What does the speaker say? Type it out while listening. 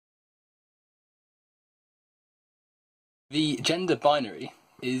The gender binary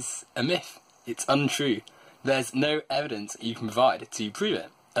is a myth. It's untrue. There's no evidence you can provide to prove it,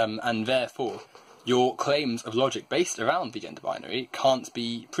 and therefore your claims of logic based around the gender binary can't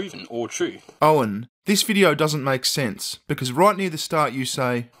be proven or true. Owen, this video doesn't make sense, because right near the start you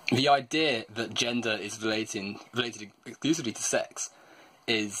say, the idea that gender is related exclusively to sex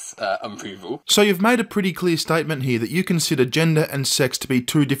is unprovable. So you've made a pretty clear statement here that you consider gender and sex to be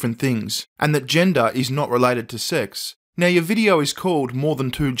two different things, and that gender is not related to sex. Now your video is called More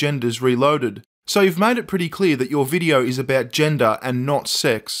Than Two Genders Reloaded, so you've made it pretty clear that your video is about gender and not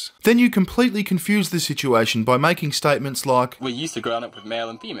sex. Then you completely confuse the situation by making statements like, we're used to growing up with male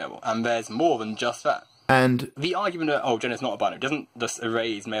and female, and there's more than just that. And the argument that, oh, gender's not a binary doesn't just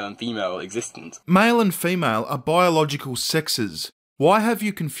erase male and female existence. Male and female are biological sexes. Why have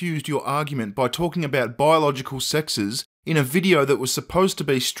you confused your argument by talking about biological sexes in a video that was supposed to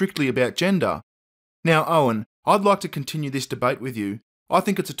be strictly about gender? Now, Owen, I'd like to continue this debate with you. I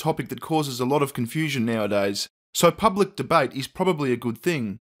think it's a topic that causes a lot of confusion nowadays, so public debate is probably a good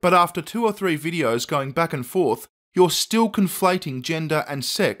thing. But after 2 or 3 videos going back and forth, you're still conflating gender and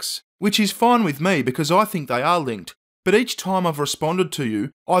sex, which is fine with me because I think they are linked. But each time I've responded to you,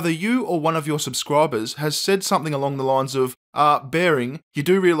 either you or one of your subscribers has said something along the lines of, Bearing, you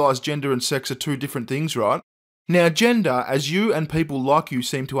do realise gender and sex are two different things, right? Now gender, as you and people like you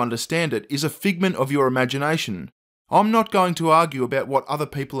seem to understand it, is a figment of your imagination. I'm not going to argue about what other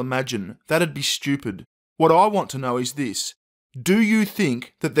people imagine, that'd be stupid. What I want to know is this: do you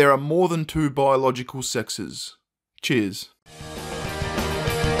think that there are more than 2 biological sexes? Cheers.